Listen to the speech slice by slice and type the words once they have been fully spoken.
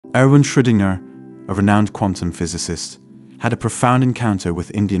Erwin Schrodinger, a renowned quantum physicist, had a profound encounter with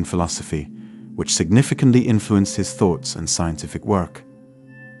Indian philosophy, which significantly influenced his thoughts and scientific work.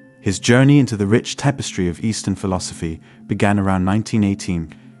 His journey into the rich tapestry of Eastern philosophy began around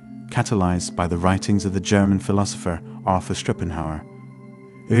 1918, catalyzed by the writings of the German philosopher Arthur Schopenhauer,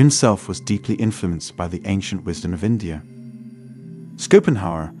 who himself was deeply influenced by the ancient wisdom of India.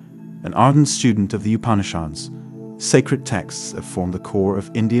 Schopenhauer, an ardent student of the Upanishads, sacred texts that form the core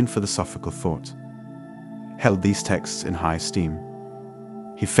of Indian philosophical thought, held these texts in high esteem.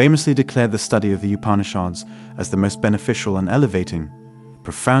 He famously declared the study of the Upanishads as the most beneficial and elevating,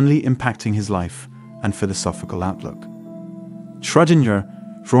 profoundly impacting his life and philosophical outlook. Schrodinger,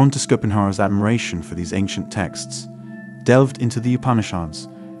 drawn to Schopenhauer's admiration for these ancient texts, delved into the Upanishads,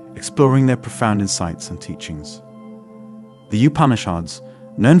 exploring their profound insights and teachings. The Upanishads,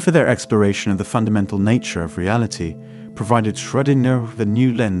 known for their exploration of the fundamental nature of reality, provided Schrodinger with a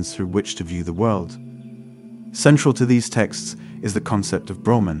new lens through which to view the world. Central to these texts is the concept of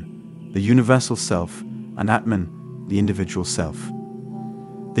Brahman, the universal self, and Atman, the individual self.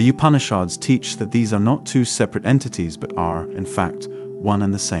 The Upanishads teach that these are not two separate entities but are, in fact, one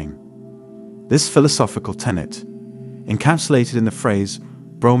and the same. This philosophical tenet, encapsulated in the phrase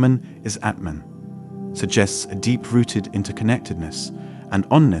Brahman is Atman, suggests a deep-rooted interconnectedness and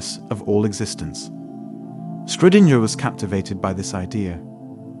onness of all existence. Schrodinger was captivated by this idea.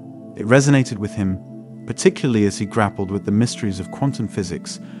 It resonated with him, particularly as he grappled with the mysteries of quantum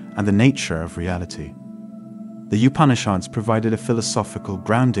physics and the nature of reality. The Upanishads provided a philosophical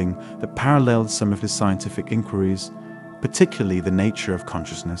grounding that paralleled some of his scientific inquiries, particularly the nature of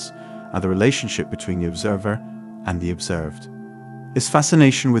consciousness and the relationship between the observer and the observed. His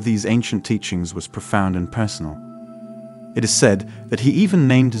fascination with these ancient teachings was profound and personal. It is said that he even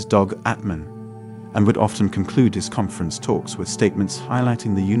named his dog Atman, and would often conclude his conference talks with statements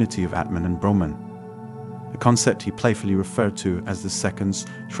highlighting the unity of Atman and Brahman, a concept he playfully referred to as the second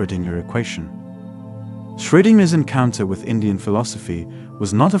Schrodinger equation. Schrodinger's encounter with Indian philosophy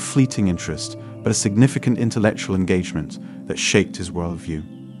was not a fleeting interest, but a significant intellectual engagement that shaped his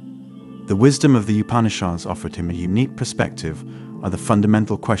worldview. The wisdom of the Upanishads offered him a unique perspective on the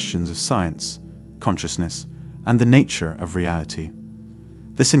fundamental questions of science, consciousness, and the nature of reality.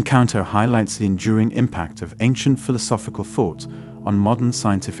 This encounter highlights the enduring impact of ancient philosophical thought on modern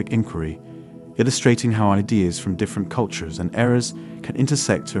scientific inquiry, illustrating how ideas from different cultures and eras can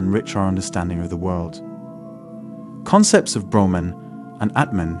intersect to enrich our understanding of the world. Concepts of Brahman and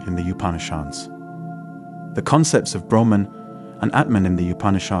Atman in the Upanishads. The concepts of Brahman and Atman in the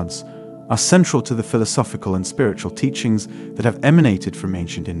Upanishads are central to the philosophical and spiritual teachings that have emanated from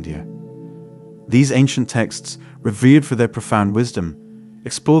ancient India. These ancient texts, revered for their profound wisdom,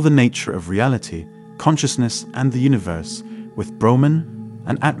 explore the nature of reality, consciousness, and the universe, with Brahman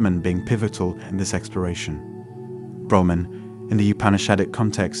and Atman being pivotal in this exploration. Brahman, in the Upanishadic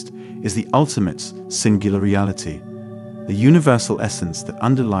context, is the ultimate singular reality, the universal essence that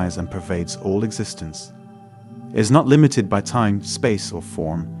underlies and pervades all existence. It is not limited by time, space, or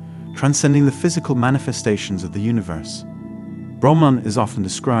form, transcending the physical manifestations of the universe. Brahman is often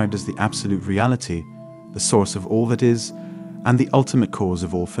described as the absolute reality, the source of all that is, and the ultimate cause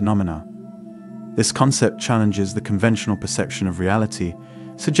of all phenomena. This concept challenges the conventional perception of reality,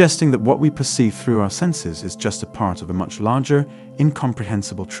 suggesting that what we perceive through our senses is just a part of a much larger,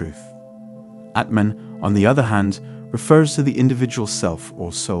 incomprehensible truth. Atman, on the other hand, refers to the individual self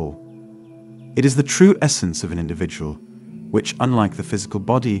or soul. It is the true essence of an individual, which, unlike the physical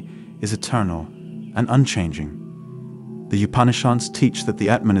body, is eternal and unchanging. The Upanishads teach that the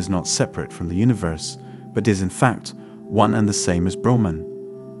Atman is not separate from the universe, but is in fact one and the same as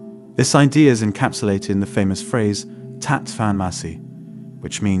Brahman. This idea is encapsulated in the famous phrase Tat Tvam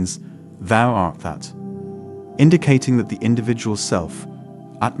which means "thou art that," indicating that the individual self,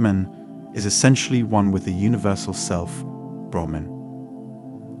 Atman, is essentially one with the universal self, Brahman.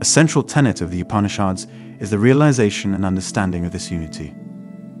 A central tenet of the Upanishads is the realization and understanding of this unity.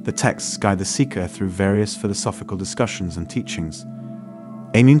 The texts guide the seeker through various philosophical discussions and teachings,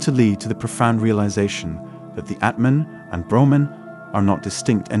 aiming to lead to the profound realization that the Atman and Brahman are not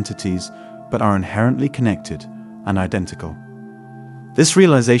distinct entities, but are inherently connected and identical. This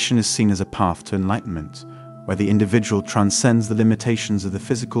realization is seen as a path to enlightenment, where the individual transcends the limitations of the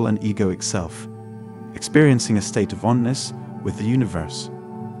physical and egoic self, experiencing a state of oneness with the universe.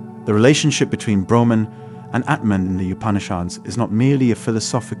 The relationship between Brahman and Atman in the Upanishads is not merely a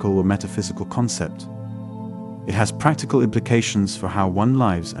philosophical or metaphysical concept. It has practical implications for how one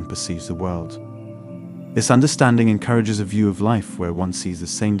lives and perceives the world. This understanding encourages a view of life where one sees the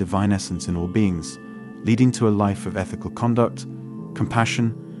same divine essence in all beings, leading to a life of ethical conduct,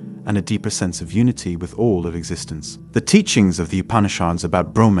 compassion, and a deeper sense of unity with all of existence. The teachings of the Upanishads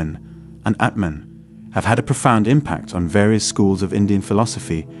about Brahman and Atman have had a profound impact on various schools of Indian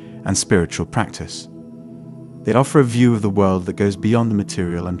philosophy and spiritual practice. They offer a view of the world that goes beyond the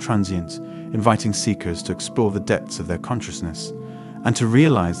material and transient, inviting seekers to explore the depths of their consciousness and to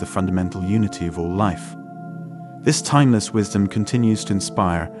realize the fundamental unity of all life. This timeless wisdom continues to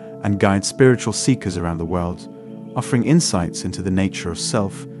inspire and guide spiritual seekers around the world, offering insights into the nature of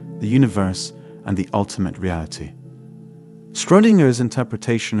self, the universe, and the ultimate reality. Schrodinger's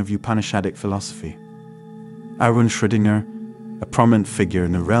interpretation of Upanishadic philosophy. Erwin Schrodinger, a prominent figure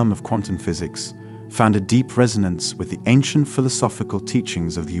in the realm of quantum physics, found a deep resonance with the ancient philosophical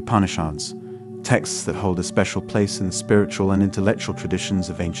teachings of the Upanishads, texts that hold a special place in the spiritual and intellectual traditions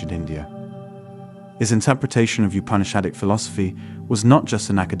of ancient India. His interpretation of Upanishadic philosophy was not just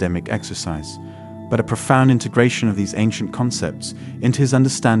an academic exercise, but a profound integration of these ancient concepts into his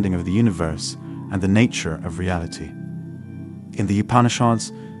understanding of the universe and the nature of reality. In the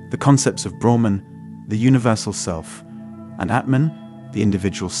Upanishads, the concepts of Brahman, the universal self, and Atman, the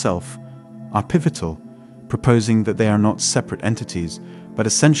individual self, are pivotal, proposing that they are not separate entities, but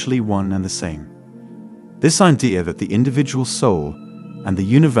essentially one and the same. This idea that the individual soul and the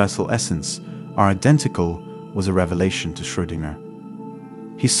universal essence are identical was a revelation to Schrodinger.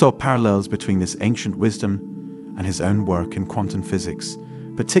 He saw parallels between this ancient wisdom and his own work in quantum physics,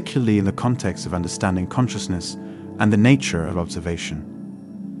 particularly in the context of understanding consciousness and the nature of observation.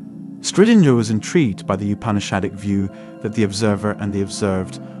 Schrodinger was intrigued by the Upanishadic view that the observer and the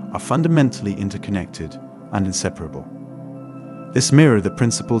observed are fundamentally interconnected and inseparable. This mirrored the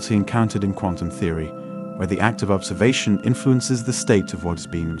principles he encountered in quantum theory, where the act of observation influences the state of what is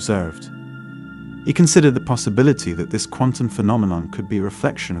being observed. He considered the possibility that this quantum phenomenon could be a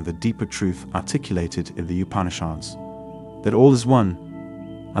reflection of the deeper truth articulated in the Upanishads, that all is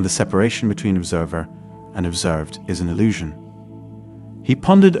one, and the separation between observer and observed is an illusion. He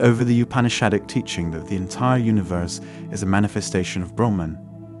pondered over the Upanishadic teaching that the entire universe is a manifestation of Brahman,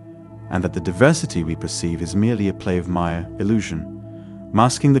 and that the diversity we perceive is merely a play of Maya, illusion,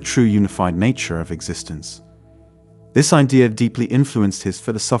 masking the true unified nature of existence. This idea deeply influenced his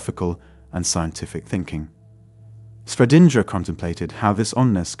philosophical and scientific thinking. Schrodinger contemplated how this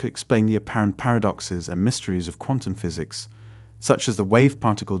oneness could explain the apparent paradoxes and mysteries of quantum physics, such as the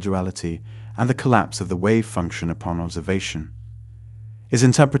wave-particle duality and the collapse of the wave function upon observation. His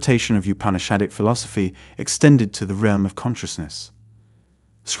interpretation of Upanishadic philosophy extended to the realm of consciousness.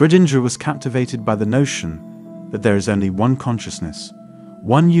 Schrodinger was captivated by the notion that there is only one consciousness,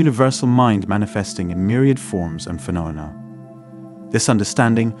 one universal mind manifesting in myriad forms and phenomena. This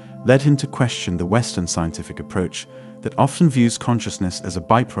understanding led him to question the Western scientific approach that often views consciousness as a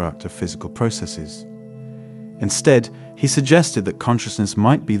byproduct of physical processes. Instead, he suggested that consciousness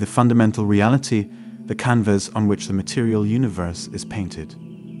might be the fundamental reality, the canvas on which the material universe is painted.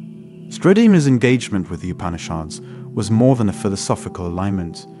 Schrodinger's engagement with the Upanishads was more than a philosophical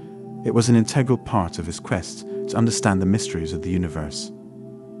alignment. It was an integral part of his quest to understand the mysteries of the universe.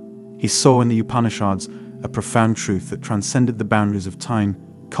 He saw in the Upanishads a profound truth that transcended the boundaries of time,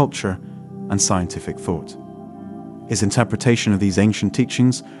 culture, and scientific thought. His interpretation of these ancient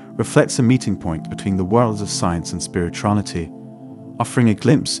teachings reflects a meeting point between the worlds of science and spirituality, offering a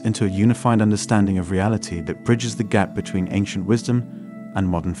glimpse into a unified understanding of reality that bridges the gap between ancient wisdom and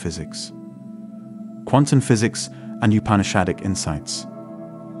modern physics. Quantum physics and Upanishadic insights.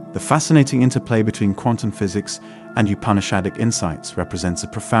 The fascinating interplay between quantum physics and Upanishadic insights represents a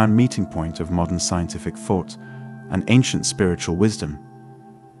profound meeting point of modern scientific thought and ancient spiritual wisdom.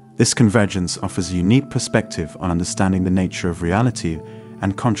 This convergence offers a unique perspective on understanding the nature of reality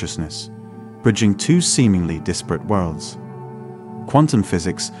and consciousness, bridging two seemingly disparate worlds. Quantum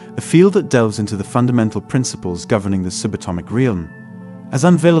physics, a field that delves into the fundamental principles governing the subatomic realm, has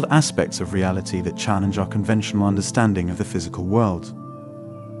unveiled aspects of reality that challenge our conventional understanding of the physical world.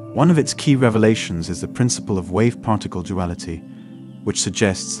 One of its key revelations is the principle of wave-particle duality, which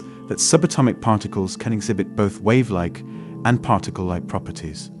suggests that subatomic particles can exhibit both wave-like and particle-like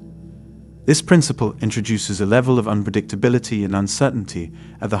properties. This principle introduces a level of unpredictability and uncertainty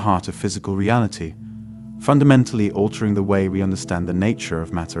at the heart of physical reality, fundamentally altering the way we understand the nature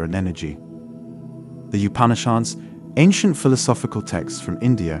of matter and energy. The Upanishads, ancient philosophical texts from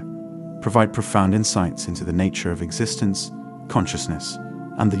India, provide profound insights into the nature of existence, consciousness,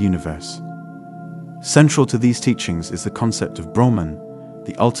 and the universe. Central to these teachings is the concept of Brahman,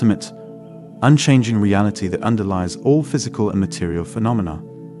 the ultimate, unchanging reality that underlies all physical and material phenomena.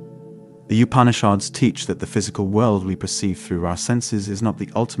 The Upanishads teach that the physical world we perceive through our senses is not the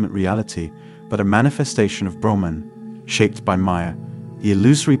ultimate reality, but a manifestation of Brahman, shaped by Maya, the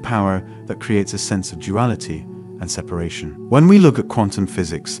illusory power that creates a sense of duality and separation. When we look at quantum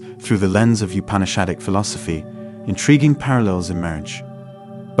physics through the lens of Upanishadic philosophy, intriguing parallels emerge.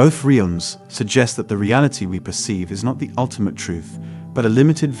 Both realms suggest that the reality we perceive is not the ultimate truth, but a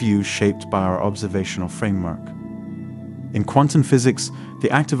limited view shaped by our observational framework. In quantum physics,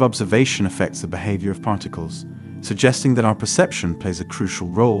 the act of observation affects the behavior of particles, suggesting that our perception plays a crucial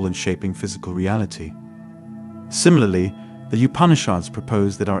role in shaping physical reality. Similarly, the Upanishads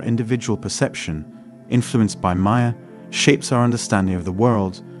propose that our individual perception, influenced by Maya, shapes our understanding of the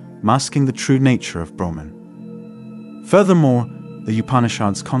world, masking the true nature of Brahman. Furthermore, the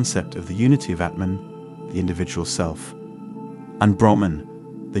Upanishads' concept of the unity of Atman, the individual self, and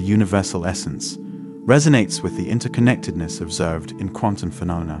Brahman, the universal essence, resonates with the interconnectedness observed in quantum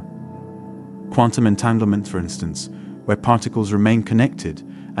phenomena. Quantum entanglement, for instance, where particles remain connected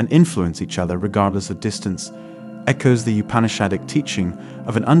and influence each other regardless of distance, echoes the Upanishadic teaching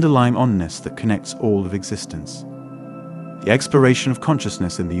of an underlying oneness that connects all of existence. The exploration of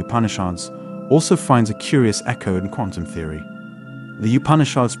consciousness in the Upanishads also finds a curious echo in quantum theory. The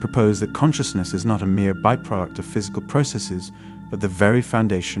Upanishads propose that consciousness is not a mere byproduct of physical processes, but the very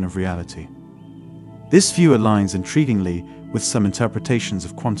foundation of reality. This view aligns intriguingly with some interpretations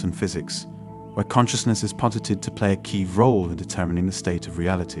of quantum physics, where consciousness is posited to play a key role in determining the state of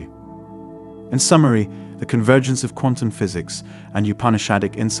reality. In summary, the convergence of quantum physics and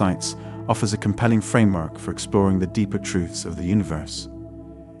Upanishadic insights offers a compelling framework for exploring the deeper truths of the universe.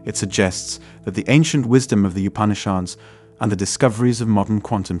 It suggests that the ancient wisdom of the Upanishads and the discoveries of modern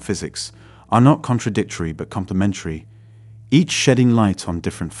quantum physics are not contradictory but complementary, each shedding light on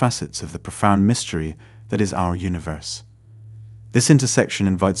different facets of the profound mystery that is our universe. This intersection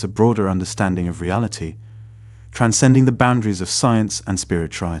invites a broader understanding of reality, transcending the boundaries of science and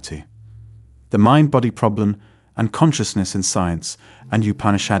spirituality. The mind-body problem and consciousness in science and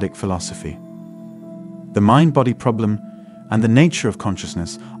Upanishadic philosophy. The mind-body problem and the nature of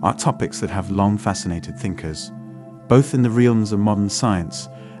consciousness are topics that have long fascinated thinkers, both in the realms of modern science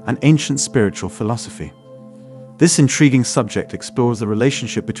and ancient spiritual philosophy. This intriguing subject explores the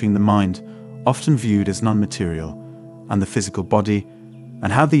relationship between the mind, often viewed as non-material, and the physical body,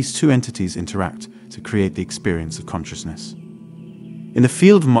 and how these two entities interact to create the experience of consciousness. In the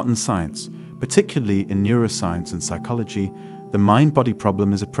field of modern science, particularly in neuroscience and psychology, the mind-body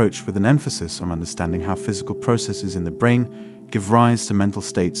problem is approached with an emphasis on understanding how physical processes in the brain give rise to mental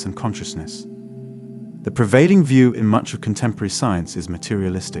states and consciousness. The prevailing view in much of contemporary science is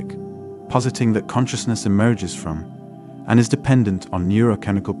materialistic, positing that consciousness emerges from and is dependent on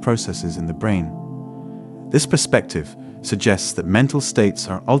neurochemical processes in the brain. This perspective suggests that mental states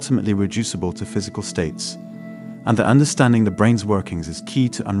are ultimately reducible to physical states, and that understanding the brain's workings is key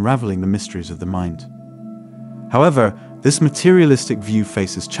to unraveling the mysteries of the mind. However, this materialistic view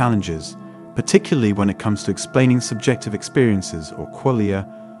faces challenges, particularly when it comes to explaining subjective experiences or qualia,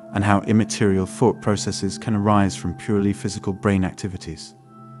 and how immaterial thought processes can arise from purely physical brain activities.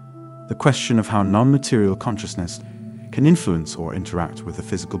 The question of how non-material consciousness can influence or interact with the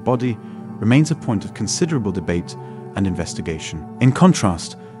physical body remains a point of considerable debate and investigation. In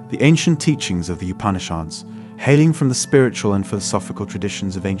contrast, the ancient teachings of the Upanishads, hailing from the spiritual and philosophical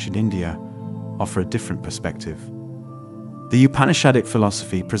traditions of ancient India, offer a different perspective. The Upanishadic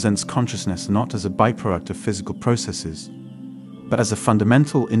philosophy presents consciousness not as a byproduct of physical processes, but as a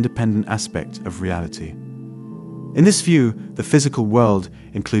fundamental independent aspect of reality. In this view, the physical world,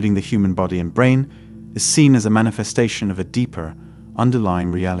 including the human body and brain, is seen as a manifestation of a deeper,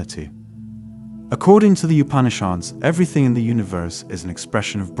 underlying reality. According to the Upanishads, everything in the universe is an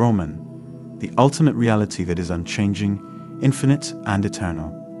expression of Brahman, the ultimate reality that is unchanging, infinite, and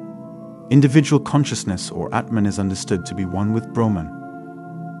eternal. Individual consciousness or Atman is understood to be one with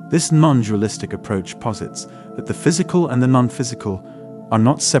Brahman. This non-dualistic approach posits that the physical and the non-physical are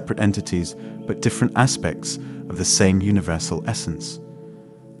not separate entities, but different aspects of the same universal essence.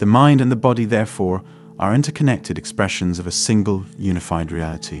 The mind and the body, therefore, are interconnected expressions of a single, unified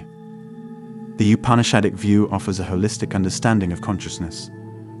reality. The Upanishadic view offers a holistic understanding of consciousness,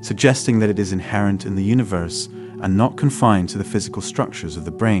 suggesting that it is inherent in the universe and not confined to the physical structures of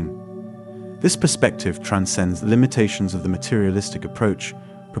the brain. This perspective transcends the limitations of the materialistic approach,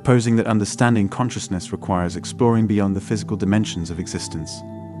 proposing that understanding consciousness requires exploring beyond the physical dimensions of existence.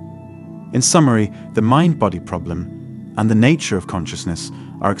 In summary, the mind-body problem and the nature of consciousness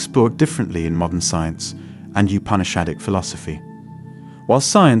are explored differently in modern science and Upanishadic philosophy. While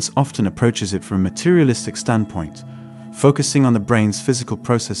science often approaches it from a materialistic standpoint, focusing on the brain's physical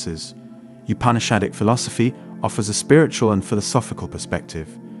processes, Upanishadic philosophy offers a spiritual and philosophical perspective,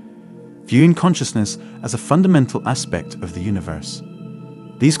 viewing consciousness as a fundamental aspect of the universe.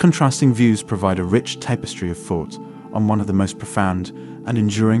 These contrasting views provide a rich tapestry of thought on one of the most profound and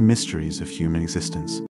enduring mysteries of human existence.